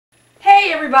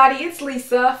everybody, it's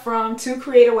Lisa from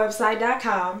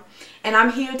tocreateawebsite.com, and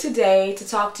I'm here today to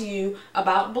talk to you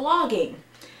about blogging.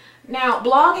 Now,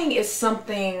 blogging is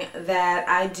something that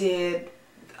I did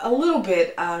a little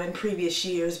bit in previous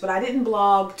years, but I didn't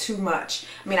blog too much.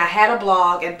 I mean, I had a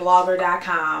blog at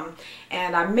blogger.com,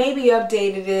 and I maybe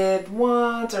updated it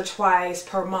once or twice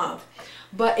per month.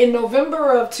 But in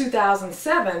November of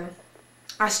 2007,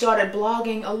 I started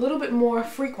blogging a little bit more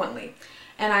frequently.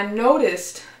 And I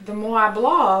noticed the more I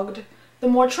blogged, the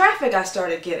more traffic I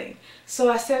started getting. So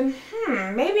I said,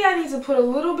 maybe I need to put a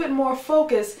little bit more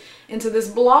focus into this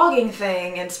blogging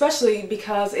thing, and especially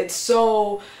because it's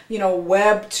so,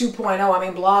 Web 2.0. I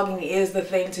mean, blogging is the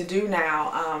thing to do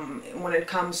now when it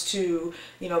comes to,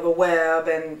 the web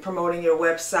and promoting your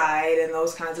website and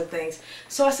those kinds of things.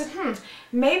 So I said,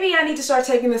 maybe I need to start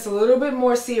taking this a little bit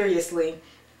more seriously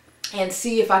and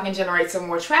see if I can generate some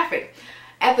more traffic.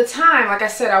 At the time, like I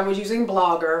said, I was using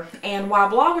Blogger, and while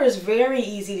Blogger is very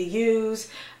easy to use,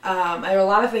 there are a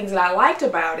lot of things that I liked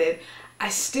about it, I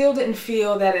still didn't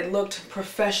feel that it looked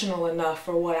professional enough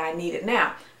for what I needed.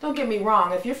 Now, don't get me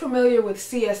wrong, if you're familiar with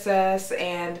CSS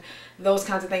and those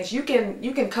kinds of things, you can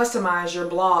customize your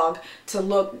blog to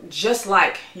look just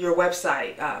like your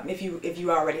website if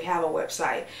you already have a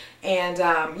website, and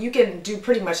you can do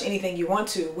pretty much anything you want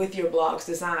to with your blog's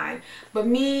design. But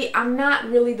me, I'm not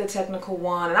really the technical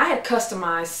one, and I had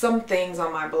customized some things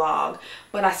on my blog,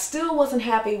 but I still wasn't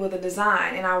happy with the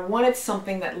design, and I wanted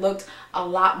something that looked a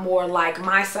lot more like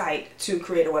my site,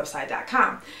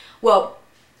 tocreateawebsite.com. Well,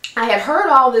 I had heard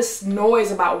all this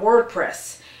noise about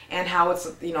WordPress and how it's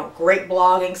great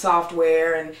blogging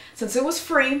software, and since it was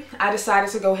free, I decided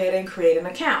to go ahead and create an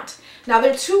account. Now,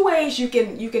 there are two ways you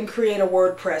can create a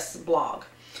WordPress blog.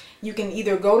 You can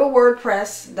either go to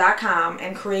WordPress.com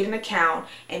and create an account,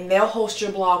 and they'll host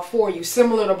your blog for you,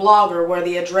 similar to Blogger, where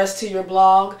the address to your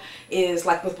blog is,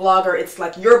 like with Blogger, it's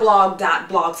like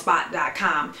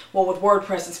yourblog.blogspot.com. Well, with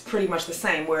WordPress, it's pretty much the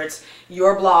same, where it's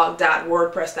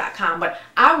yourblog.wordpress.com. But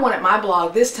I wanted my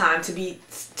blog this time to be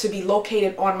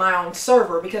located on my own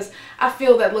server, because I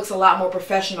feel that looks a lot more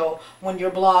professional when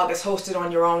your blog is hosted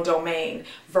on your own domain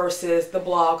versus the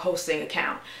blog hosting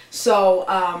account. So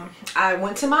I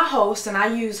went to my host, and I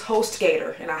use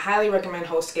HostGator, and I highly recommend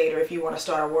HostGator if you want to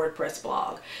start a WordPress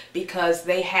blog, because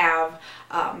they have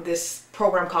this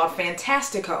program called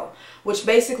Fantastico, which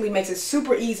basically makes it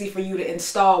super easy for you to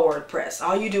install WordPress.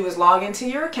 All you do is log into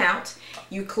your account,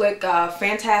 you click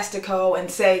Fantastico and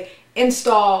say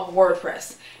install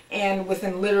WordPress, and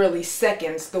within literally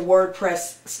seconds the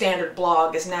WordPress standard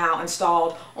blog is now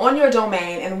installed on your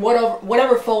domain in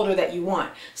whatever folder that you want.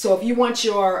 So if you want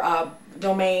your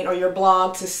domain or your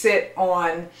blog to sit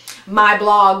on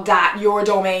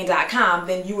myblog.yourdomain.com,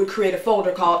 then you would create a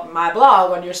folder called My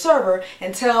Blog on your server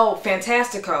and tell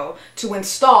Fantastico to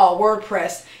install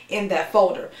WordPress in that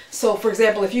folder. So for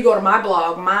example, if you go to my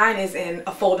blog, mine is in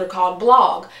a folder called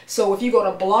Blog. So if you go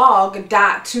to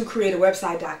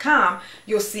blog.tocreateawebsite.com,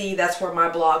 you'll see that's where my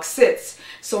blog sits.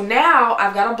 So now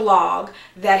I've got a blog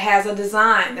that has a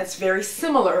design that's very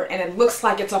similar, and it looks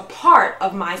like it's a part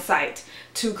of my site,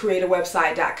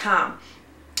 tocreateawebsite.com.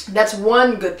 That's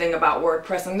one good thing about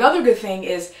WordPress. Another good thing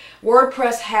is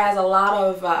WordPress has a lot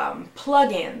of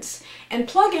plugins, and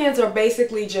plugins are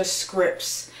basically just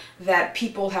scripts that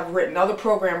people have written, other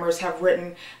programmers have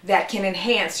written, that can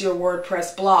enhance your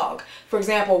WordPress blog. For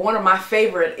example, one of my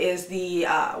favorite is the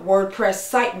WordPress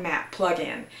Sitemap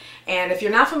plugin. And if you're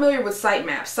not familiar with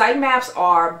sitemaps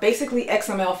are basically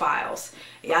XML files.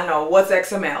 Yeah, I know, what's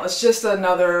XML? It's just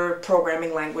another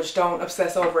programming language. Don't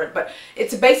obsess over it. But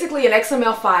it's basically an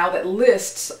XML file that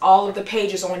lists all of the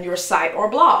pages on your site or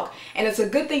blog. And it's a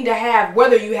good thing to have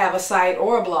whether you have a site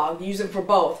or a blog. Use them for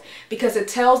both, because it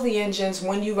tells the engines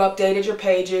when you've updated your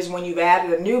pages, when you've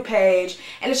added a new page,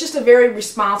 and it's just a very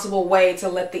responsible way to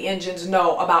let the engines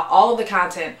know about all of the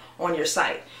content on your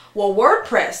site. Well,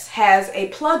 WordPress has a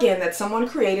plugin that someone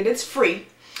created. It's free.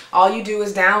 All you do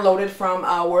is download it from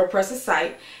WordPress's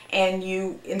site, and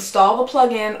you install the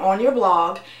plugin on your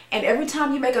blog, and every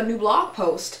time you make a new blog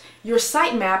post, your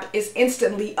sitemap is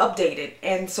instantly updated,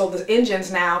 and so the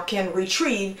engines now can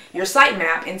retrieve your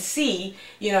sitemap and see,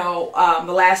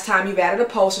 the last time you've added a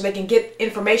post, so they can get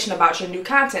information about your new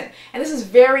content. And this is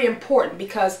very important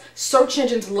because search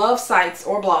engines love sites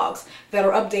or blogs that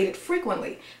are updated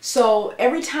frequently. So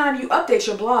every time you update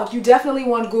your blog, you definitely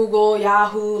want Google,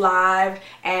 Yahoo, Live,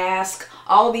 Ask,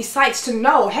 all of these sites to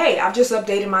know, hey, I've just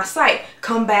updated my site.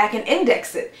 Come back and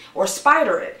index it or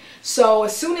spider it. So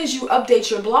as soon as you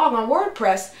update your blog on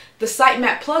WordPress, the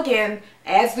sitemap plugin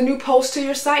adds the new post to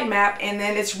your sitemap, and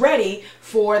then it's ready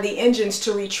for the engines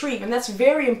to retrieve. And that's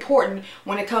very important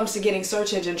when it comes to getting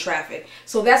search engine traffic.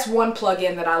 So that's one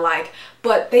plugin that I like.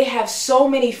 But they have so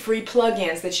many free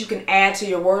plugins that you can add to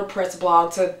your WordPress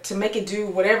blog to make it do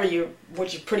whatever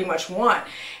what you pretty much want.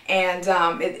 And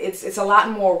it's a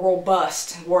lot more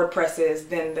robust, WordPress is,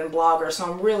 than Blogger.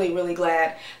 So I'm really, really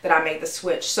glad that I made the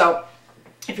switch. So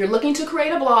if you're looking to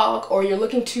create a blog, or you're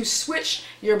looking to switch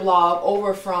your blog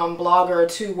over from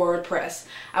Blogger to WordPress,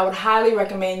 I would highly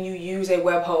recommend you use a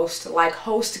web host like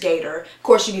HostGator. Of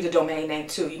course, you need a domain name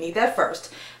too. You need that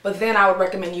first. But then I would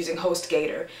recommend using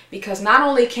HostGator, because not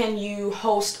only can you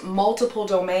host multiple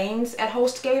domains at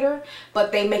HostGator,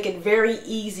 but they make it very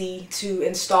easy to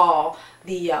install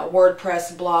the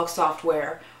WordPress blog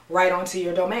software right onto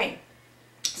your domain.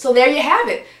 So there you have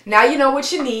it. Now you know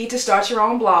what you need to start your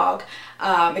own blog.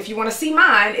 If you want to see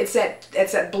mine, it's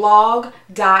at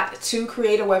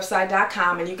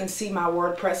blog.tocreateawebsite.com, and you can see my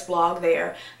WordPress blog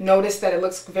there. Notice that it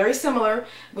looks very similar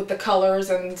with the colors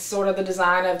and sort of the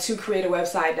design of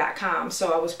tocreateawebsite.com,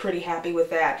 so I was pretty happy with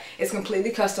that. It's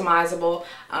completely customizable.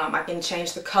 I can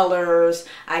change the colors,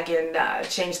 I can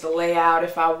change the layout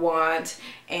if I want,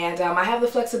 and I have the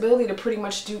flexibility to pretty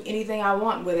much do anything I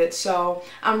want with it. So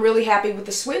I'm really happy with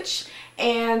the switch,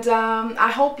 and I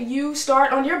hope you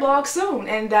start on your blog soon.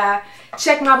 And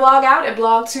check my blog out at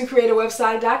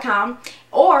blog.tocreateawebsite.com,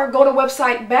 or go to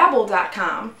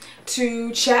websitebabble.com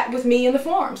to chat with me in the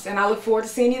forums, and I look forward to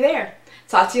seeing you there.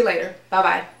 Talk to you later.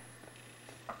 Bye-bye.